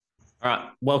All right,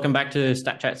 welcome back to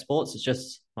Stat Chat Sports. It's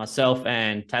just myself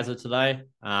and Tazza today.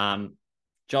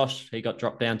 Josh, he got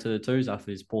dropped down to the twos after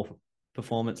his poor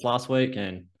performance last week,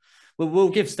 and we'll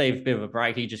give Steve a bit of a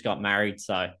break. He just got married,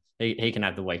 so he can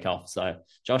have the week off. So,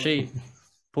 Joshy,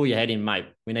 pull your head in, mate.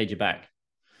 We need you back.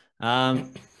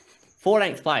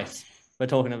 14th place we're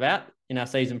talking about in our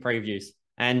season previews,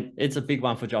 and it's a big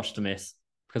one for Josh to miss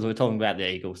because we're talking about the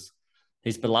Eagles,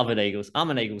 his beloved Eagles. I'm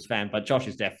an Eagles fan, but Josh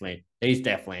is he's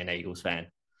definitely an Eagles fan.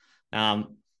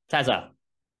 Tazza,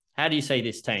 how do you see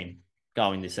this team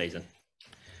going this season?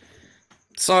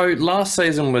 So last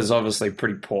season was obviously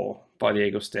pretty poor by the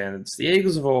Eagles standards. The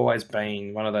Eagles have always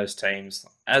been one of those teams.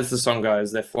 As the song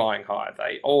goes, they're flying high.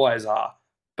 They always are.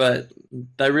 But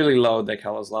they really lowered their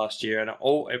colours last year, and not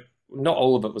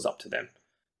all of it was up to them.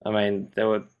 I mean, there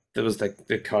was the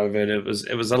COVID.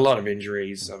 It was a lot of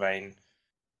injuries. I mean,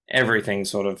 everything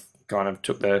sort of kind of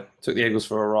took the Eagles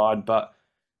for a ride. But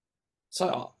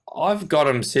so I've got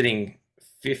them sitting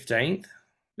 15th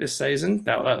this season.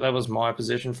 That was my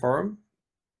position for them,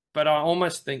 but I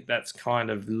almost think that's kind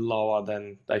of lower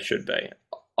than they should be.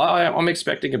 I'm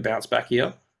expecting a bounce back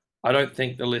here. I don't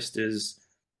think the list it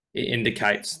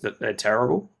indicates that they're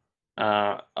terrible.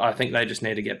 I think they just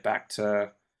need to get back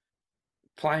to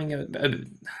playing.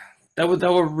 They were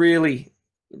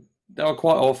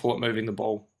quite awful at moving the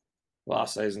ball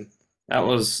last season. It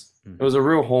was a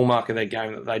real hallmark of their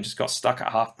game that they just got stuck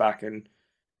at halfback and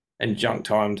junk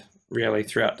timed really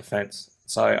throughout defence.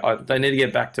 So they need to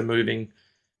get back to moving.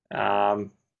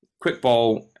 Quick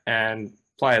ball and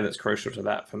player that's crucial to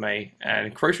that for me,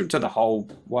 and crucial to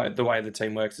the way the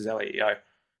team works is Elliot Yeo.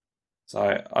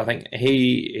 So I think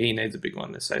he needs a big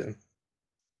one this season.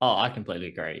 Oh, I completely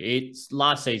agree. It's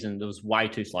last season it was way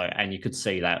too slow, and you could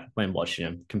see that when watching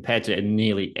them compared to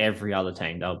nearly every other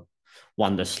team. They were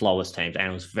one of the slowest teams, and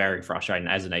it was very frustrating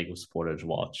as an Eagles supporter to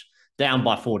watch. Down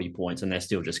by 40 points, and they're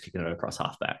still just kicking it across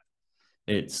halfback.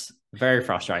 It's very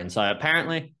frustrating. So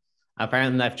apparently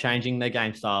they've changing their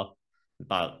game style,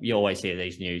 but you always hear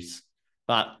these news.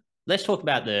 But let's talk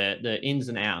about the ins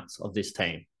and outs of this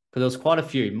team because there was quite a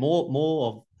few more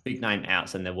of big name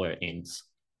outs than there were ins.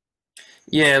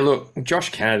 Yeah, look, Josh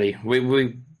Kennedy,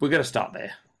 we got to start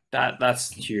there.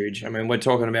 That's huge. I mean, we're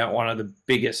talking about one of the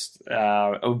biggest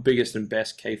and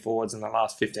best key forwards in the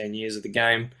last 15 years of the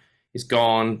game. He's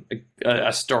gone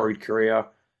a storied career.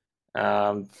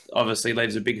 Obviously,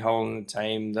 leaves a big hole in the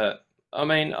team. That I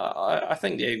mean, I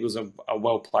think the Eagles are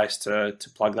well placed to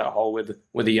plug that hole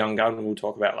with a young gun. We'll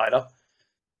talk about later.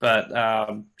 But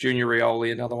Junior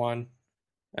Rioli, another one.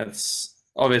 It's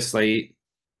obviously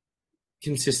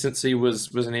consistency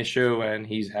was an issue, and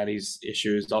he's had his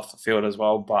issues off the field as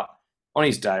well. But on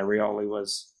his day, Rioli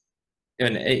was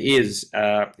and is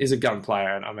a gun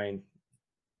player. And I mean,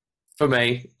 for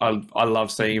me, I love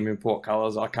seeing him in port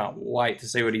colours. I can't wait to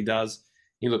see what he does.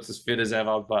 He looks as fit as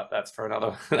ever, but that's for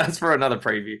another that's for another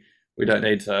preview. We don't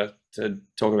need to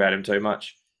talk about him too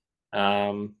much.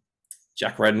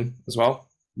 Jack Redden as well.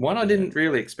 One I didn't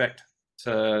really expect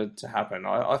to happen.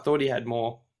 I thought he had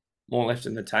more left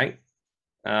in the tank.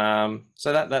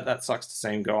 So that sucks to see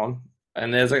him gone.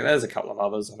 And there's a couple of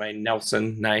others. I mean,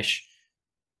 Nelson. I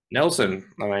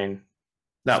mean,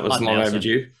 that was Spud long Nelson.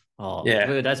 overdue. Oh, Yeah,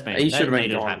 he should that have been needed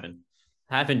to gone. happen.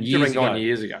 Happened Should have years been gone ago.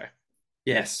 years ago.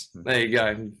 Yes, there you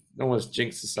go. Almost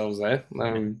jinxed ourselves there.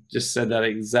 Just said that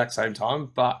exact same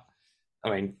time, but I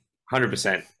mean,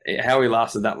 100%. How he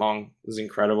lasted that long was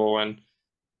incredible, and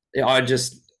I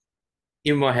just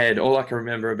in my head, all I can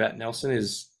remember about Nelson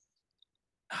is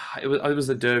it was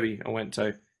the Derby I went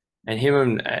to, and him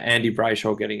and Andy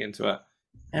Brayshaw getting into it,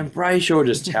 and Brayshaw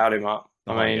just towed him up.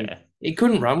 I Oh mean, yeah. he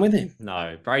couldn't run with him,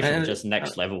 No, Brayshaw was and just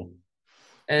next level.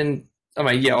 and I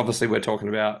mean, yeah, obviously we're talking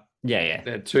about Yeah, yeah.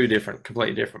 they're two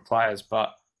completely different players,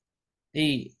 but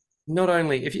he not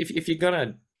only if you're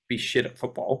gonna be shit at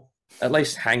football, at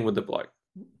least hang with the bloke,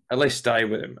 at least stay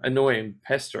with him, annoy him,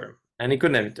 pester him, and he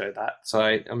couldn't even do that. So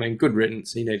I mean, good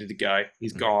riddance. He needed to go.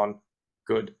 He's gone.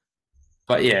 Good.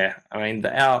 But yeah, I mean,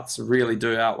 the outs really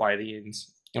do outweigh the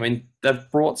ins. I mean, they've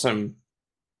brought some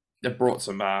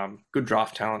good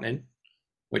draft talent in,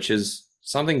 which is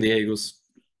something the Eagles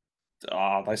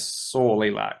they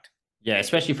sorely lacked. Yeah,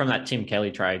 especially from that Tim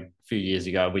Kelly trade a few years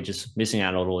ago. We're just missing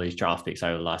out on all these draft picks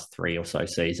over the last three or so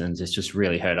seasons. It's just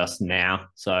really hurt us now.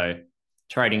 So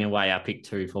trading away our pick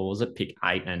two for, was it pick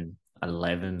 8 and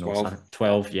 11 or 12. something?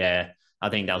 12, yeah. I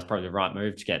think that was probably the right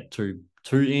move to get two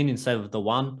in instead of the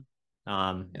one.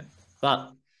 Yeah.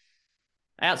 But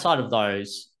outside of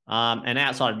those, and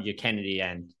outside of your Kennedy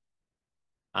and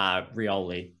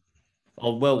Rioli,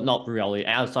 or well, not Rioli,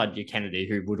 outside your Kennedy,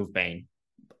 who would have been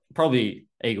probably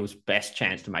Eagles' best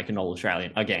chance to make an All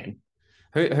Australian again.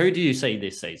 Who do you see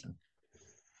this season?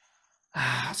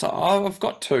 So I've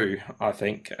got two, I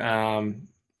think.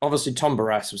 Obviously, Tom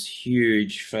Barrass was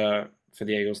huge for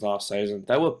the Eagles last season.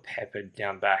 They were peppered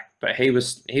down back, but he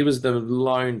was the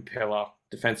lone pillar,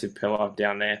 defensive pillar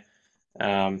down there.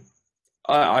 Um,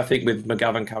 I think with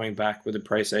McGovern coming back with the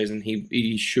preseason,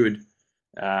 he should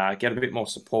get a bit more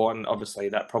support, and obviously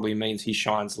that probably means he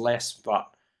shines less, but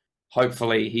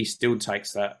hopefully he still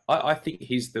takes that. I think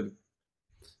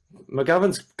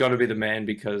McGovern's got to be the man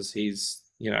because he's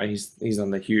on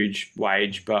the huge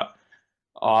wage, but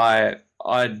I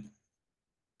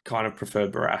kind of prefer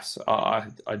Barras.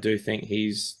 I do think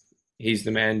he's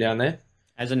the man down there.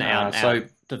 As an out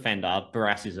defender,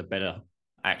 Barras is a better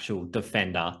actual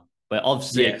defender. But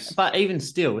obviously, Yes. but even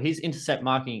still, his intercept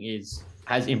marking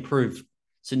has improved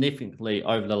significantly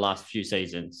over the last few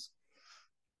seasons.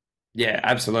 Yeah,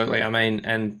 absolutely. I mean,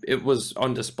 and it was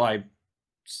on display,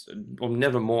 well,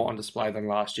 never more on display than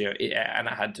last year, and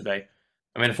it had to be.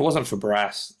 I mean, if it wasn't for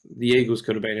Brass, the Eagles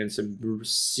could have been in some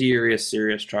serious,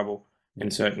 serious trouble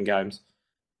in certain games.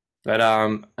 But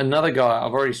another guy,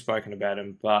 I've already spoken about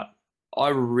him, but I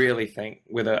really think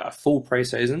with a full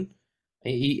preseason,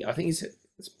 I think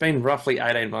it's been roughly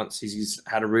 18 months he's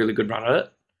had a really good run at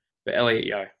it. But Elliot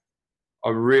Yeo, I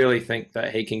really think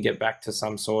that he can get back to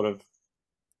some sort of.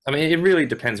 I mean, it really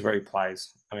depends where he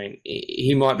plays. I mean,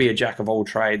 he might be a jack of all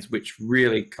trades, which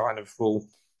really kind of will.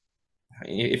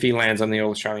 If he lands on the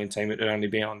All Australian team, it'd only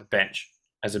be on the bench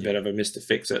as a bit of a Mr.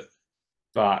 Fix It.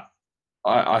 But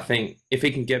I think if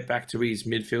he can get back to his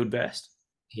midfield best,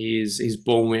 his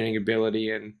ball winning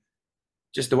ability and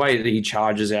just the way that he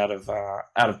charges out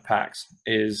of packs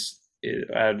is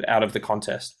out of the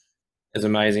contest is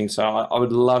amazing. So I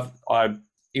would love.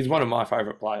 He's one of my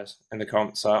favourite players in the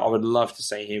comp, so I would love to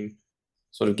see him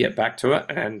sort of get back to it.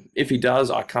 And if he does,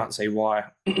 I can't see why.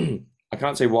 I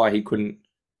can't see why he couldn't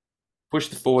push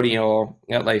the 40 or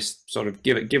at least sort of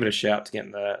give it a shout to get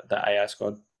in the AA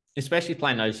squad. Especially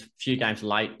playing those few games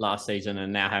late last season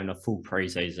and now having a full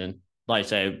preseason. Like I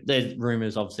say, there's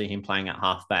rumours obviously him playing at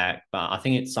halfback, but I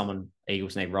think it's someone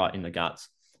Eagles need right in the guts.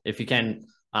 If you can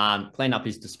clean up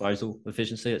his disposal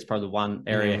efficiency, it's probably the one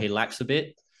area he lacks a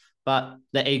bit. But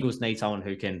the Eagles need someone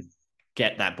who can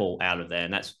get that ball out of there,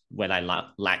 and that's where they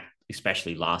lack,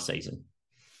 especially last season.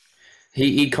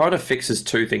 He kind of fixes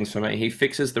two things for me. He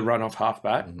fixes the run off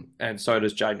halfback, and so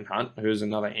does Jaden Hunt, who's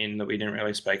another end that we didn't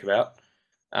really speak about.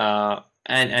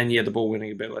 And the ball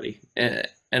winning ability, and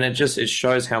it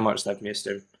shows how much they've missed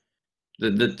him.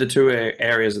 The two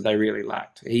areas that they really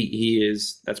lacked.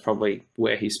 That's probably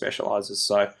where he specializes.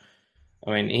 So,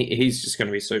 I mean, he's just going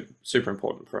to be super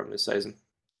important for him this season.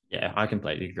 Yeah, I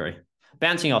completely agree.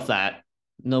 Bouncing off that,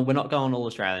 no, we're not going all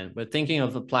Australian. We're thinking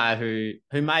of a player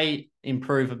who may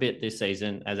improve a bit this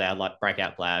season as our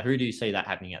breakout player. Who do you see that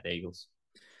happening at the Eagles?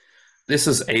 This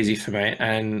is easy for me,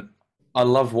 and I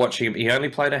love watching him. He only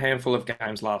played a handful of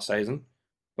games last season,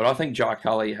 but I think Jai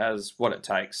Culley has what it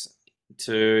takes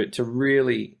to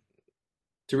really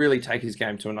take his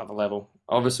game to another level.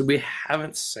 Obviously, we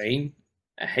haven't seen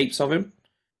heaps of him,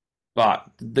 but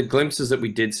the glimpses that we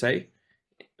did see,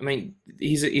 I mean,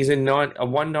 he's a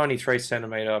 193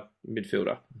 centimeter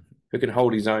midfielder who can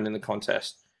hold his own in the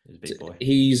contest. He's a big boy.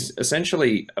 He's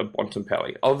essentially a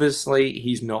Bontempelli. Obviously,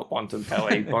 he's not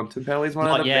Bontempelli. Bontempelli's one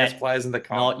of the best players in the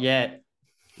comp.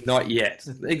 Not yet.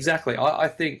 Exactly. I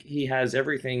think he has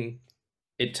everything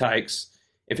it takes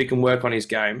if he can work on his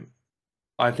game.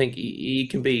 I think he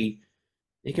can be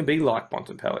like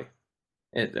Bontempelli.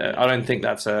 I don't think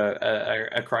that's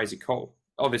a crazy call.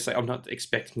 Obviously, I'm not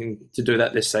expecting him to do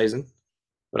that this season,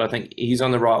 but I think he's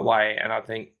on the right way, and I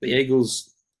think the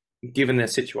Eagles, given their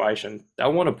situation,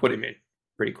 they'll want to put him in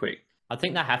pretty quick. I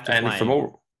think they have to play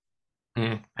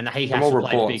him. And he has to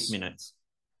play big minutes.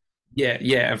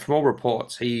 Yeah, and from all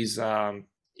reports, he's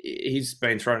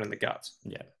been thrown in the guts.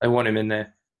 Yeah, they want him in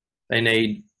there. They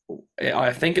need.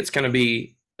 I think it's going to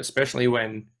be, especially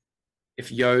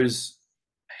if Yo's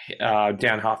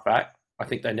down halfback. I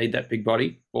think they need that big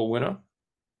body ball winner,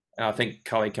 and I think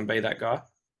Cully can be that guy.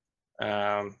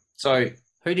 So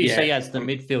who do you see as the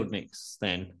midfield mix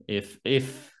then? If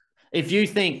you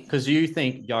think, because you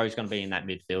think Yo's going to be in that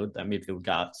midfield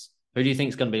guts. Who do you think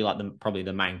is going to be probably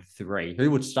the main three?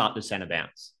 Who would start the centre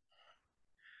bounce?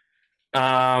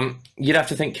 You'd have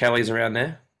to think Kelly's around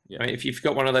there. Yeah. I mean, if you've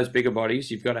got one of those bigger bodies,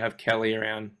 you've got to have Kelly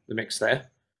around the mix there.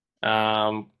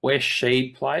 Where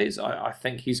Sheed plays, I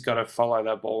think he's got to follow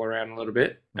that ball around a little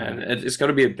bit, and it's got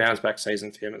to be a bounce back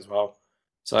season for him as well.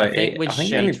 So I think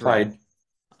he only played.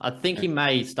 I think he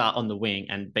may start on the wing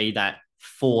and be that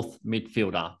fourth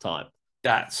midfielder type.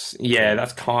 That's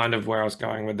kind of where I was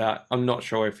going with that. I'm not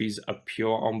sure if he's a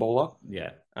pure on baller.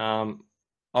 Yeah. Um,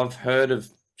 I've heard of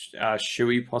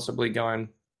Shuey possibly going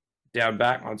down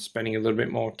back. I'm spending a little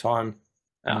bit more time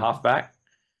at Mm. half back.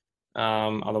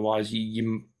 Otherwise,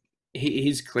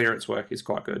 his clearance work is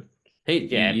quite good. He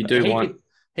yeah, You but do want,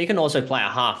 he can also play a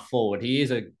half forward. He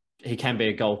can be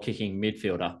a goal kicking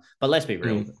midfielder. But let's be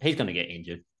real, mm, he's going to get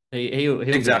injured. He'll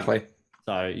be exactly.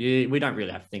 so we don't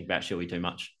really have to think about Shuey too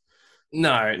much.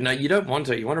 No, no, you don't want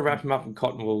to. You want to wrap him up in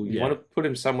cotton wool. You want Yeah. to put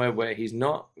him somewhere where he's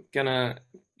not gonna.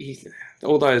 He's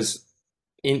all those.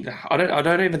 I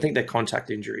don't even think they're contact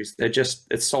injuries. They're just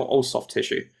all soft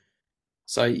tissue.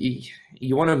 So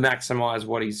you want to maximize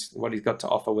what he's got to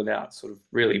offer without sort of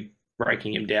really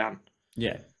breaking him down.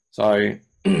 Yeah. So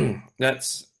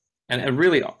that's and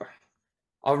really,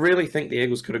 I really think the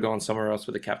Eagles could have gone somewhere else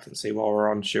with the captaincy while we're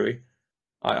on Shuey.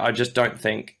 I just don't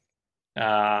think.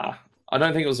 I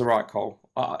don't think it was the right call.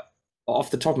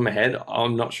 Off the top of my head,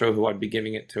 I'm not sure who I'd be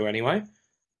giving it to anyway.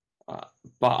 Uh,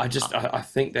 but I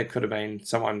think there could have been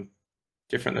someone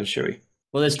different than Shuey.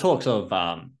 Well, there's talks of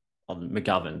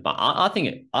McGovern, but I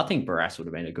think Barras would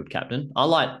have been a good captain. I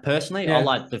Yeah,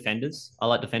 like defenders. I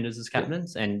like defenders as yeah,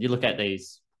 captains. And you look at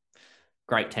these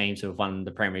great teams who have won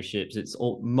the premierships.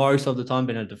 Most of the time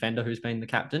been a defender who's been the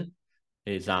captain.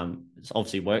 It's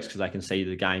obviously works because they can see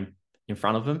the game in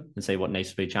front of them and see what needs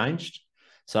to be changed.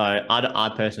 So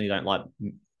I personally don't like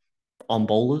on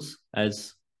ballers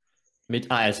as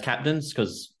captains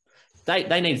because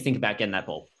they need to think about getting that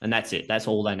ball, and that's it. That's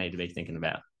all they need to be thinking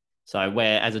about. So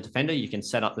where as a defender you can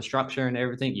set up the structure and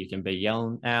everything, you can be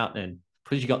yelling out, and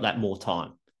because you got that more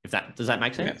time. If that does that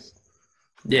make yeah, sense?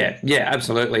 yeah,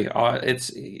 absolutely.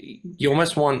 It's you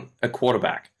almost want a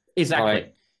quarterback. Exactly.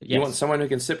 Like you want Yes. someone who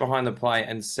can sit behind the play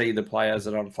and see the play as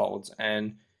it unfolds.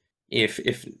 And if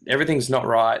everything's not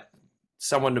right,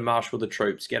 someone to marshal the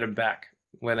troops, get them back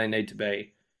where they need to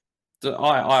be. So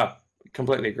I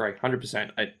completely agree,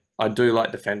 100%. I do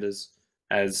like defenders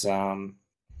as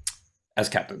as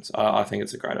captains. I think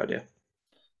it's a great idea.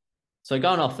 So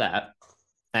going off that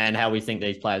and how we think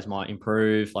these players might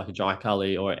improve, like a Jai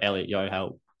Cully or Elliot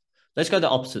Yo, let's go the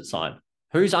opposite side.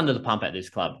 Who's under the pump at this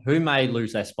club? Who may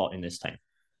lose their spot in this team?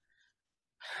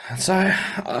 So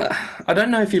I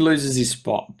don't know if he loses his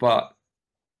spot, but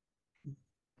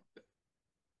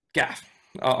Gaff.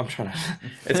 Oh, I'm trying to.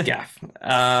 It's Gaff.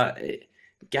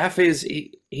 Gaff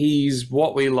he's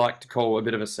what we like to call a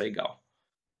bit of a seagull,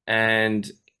 and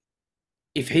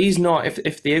if he's not,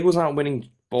 if the Eagles aren't winning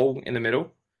ball in the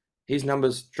middle, his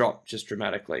numbers drop just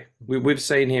dramatically. We've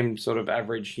seen him sort of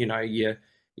average, your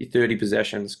 30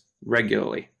 possessions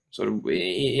regularly, sort of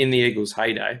in the Eagles'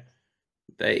 heyday.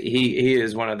 He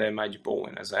is one of their major ball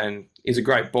winners, and he's a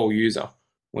great ball user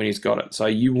when he's got it. So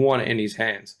you want it in his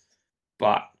hands,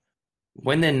 but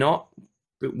when they're not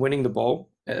winning the ball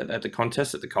at the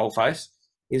contest at the coalface,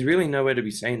 he's really nowhere to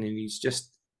be seen, and he's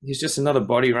just another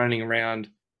body running around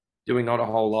doing not a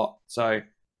whole lot. So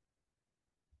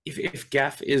if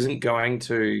Gaff isn't going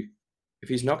to, if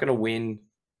he's not going to win,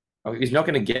 or he's not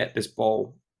going to get this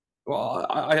ball, well,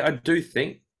 I do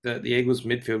think that the Eagles'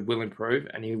 midfield will improve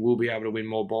and he will be able to win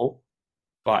more ball.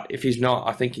 But if he's not,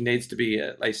 I think he needs to be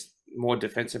at least more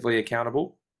defensively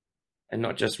accountable and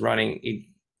not just running.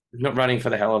 Not running for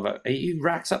the hell of it. He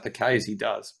racks up the Ks, he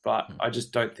does, but I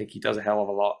just don't think he does a hell of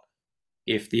a lot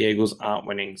if the Eagles aren't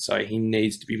winning. So he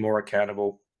needs to be more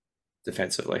accountable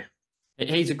defensively.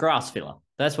 He's a grass filler.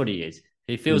 That's what he is.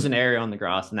 He fills Mm. an area on the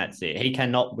grass, and that's it. He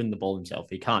cannot win the ball himself.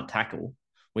 He can't tackle.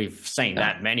 We've seen No.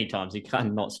 that many times. He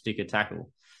cannot stick a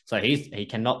tackle. So he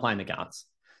cannot play in the guts.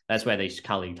 That's where these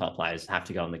Cully type players have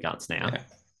to go in the guts now. Yeah.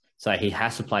 So he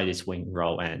has to play this wing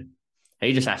role, and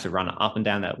he just has to run up and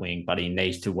down that wing, but he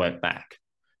needs to work back.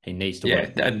 He needs to Yeah,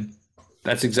 work back.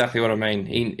 that's exactly what I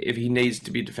mean. If he needs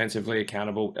to be defensively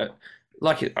accountable,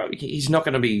 he's not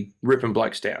going to be ripping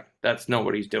blokes down. That's not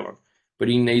what he's doing. But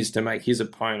he needs to make his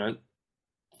opponent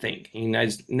think. He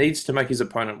needs to make his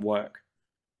opponent work.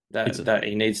 It's That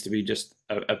he needs to be just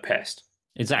a pest.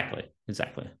 exactly.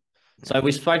 So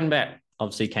we've spoken about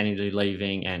obviously Kennedy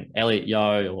leaving and Elliot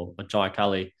Yo or Jai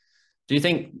Cully. Do you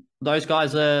think those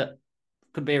guys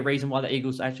could be a reason why the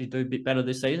Eagles actually do a bit better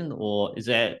this season, or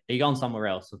are you going somewhere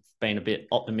else? Of being a bit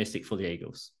optimistic for the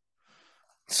Eagles.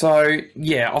 So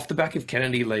yeah, off the back of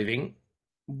Kennedy leaving,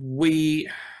 we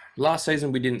last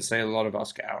season we didn't see a lot of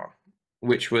Oscar Allen,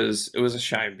 which was a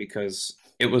shame because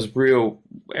it was real.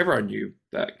 Everyone knew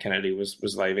that Kennedy was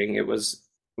leaving.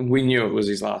 We knew it was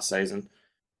his last season,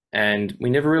 and we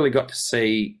never really got to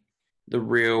see the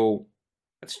real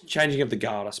changing of the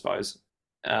guard, I suppose.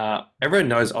 Everyone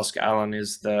knows Oscar Allen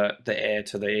is the heir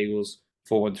to the Eagles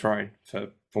forward thrown, for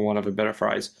want of a better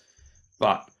phrase.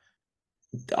 But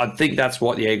I think that's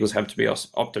what the Eagles have to be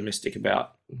optimistic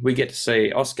about. We get to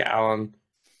see Oscar Allen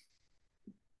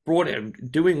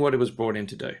doing what he was brought in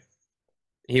to do.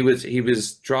 He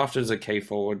was drafted as a key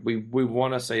forward. We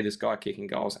want to see this guy kicking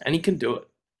goals, and he can do it.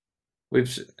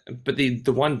 But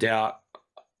the one doubt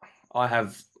I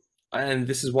have, and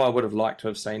this is why I would have liked to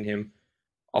have seen him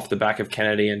off the back of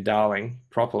Kennedy and Darling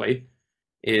properly,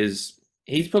 is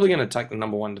he's probably going to take the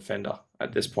number one defender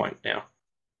at this point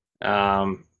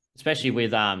now. Especially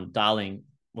with Darling,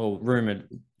 well, rumored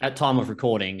at time of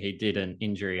recording, he did an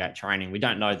injury at training. We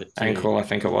don't know that ankle, I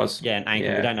think it was. Yeah, an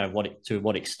ankle. Yeah. We don't know to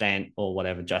what extent or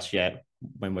whatever just yet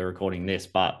when we're recording this.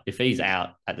 But if he's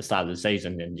out at the start of the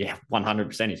season, then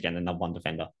 100% he's getting the number one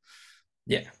defender.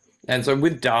 Yeah. And so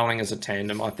with Darling as a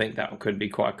tandem, I think that could be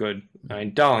quite good. I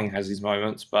mean, Darling has his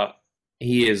moments, but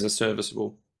he is a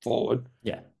serviceable forward.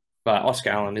 Yeah. But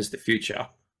Oscar Allen is the future.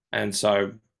 And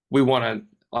so we want to,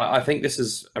 I think this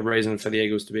is a reason for the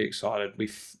Eagles to be excited. We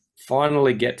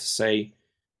finally get to see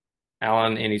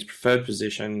Allen in his preferred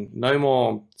position. No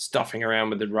more stuffing around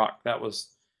with the ruck. That was,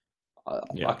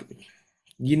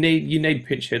 you need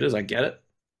pinch hitters. I get it.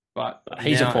 But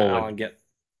he's a forward. Allen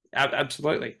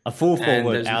absolutely. A full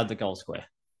forward out of the goal square.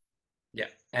 Yeah.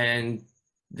 And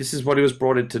this is what he was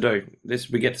brought in to do.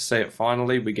 We get to see it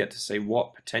finally. We get to see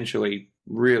what potential he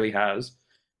really has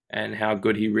and how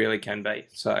good he really can be.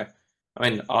 So, I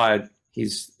mean,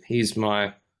 he's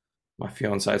my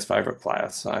fiance's favorite player.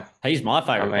 So he's my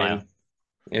favorite player.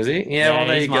 Is he? Yeah, well,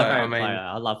 there he's you my go. favorite player.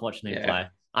 I love watching him play.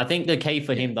 I think the key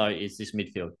for him though is this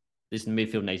midfield. This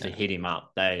midfield needs to hit him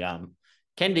up.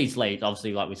 Kennedy's lead,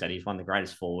 obviously, like we said, he's one of the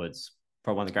greatest forwards,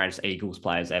 probably one of the greatest Eagles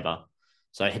players ever.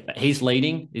 So his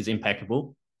leading is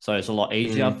impeccable. So it's a lot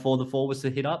easier for the forwards to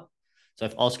hit up. So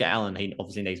if Oscar Allen, he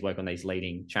obviously needs work on these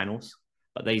leading channels,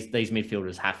 but these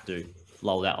midfielders have to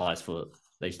lower their eyes for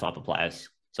these type of players.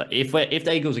 So if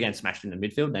the Eagles are getting smashed in the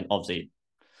midfield, then obviously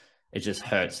it just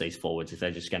hurts these forwards if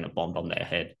they're just getting bombed on their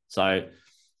head. So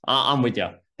I'm with you.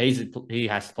 He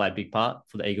has to play a big part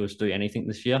for the Eagles to do anything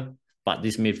this year, but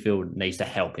this midfield needs to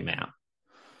help him out.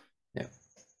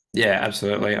 Yeah,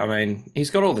 absolutely. I mean, he's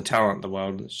got all the talent in the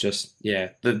world. It's just,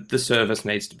 the service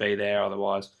needs to be there.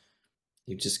 Otherwise,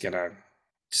 you're just gonna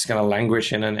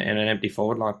languish in an empty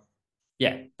forward line.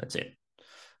 Yeah, that's it.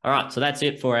 All right, so that's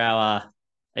it for our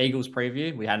Eagles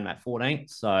preview. We had them at 14th,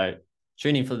 so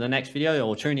tune in for the next video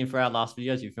or tune in for our last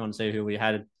videos if you want to see who we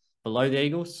had below the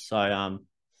Eagles. So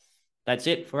that's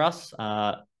it for us.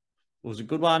 It was a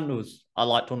good one. I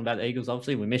like talking about the Eagles,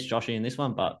 obviously. We missed Joshy in this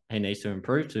one, but he needs to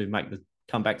improve to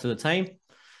come back to the team.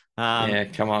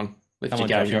 Come on. Lift your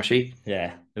game, Joshy.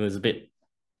 Yeah, it was a bit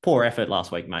poor effort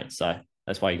last week, mate. So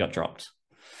that's why you got dropped.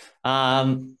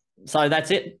 So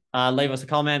that's it. Leave us a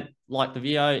comment, like the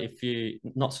video. If you're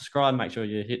not subscribed, make sure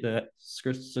you hit the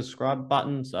subscribe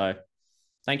button. So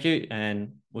thank you,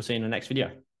 and we'll see you in the next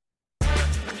video.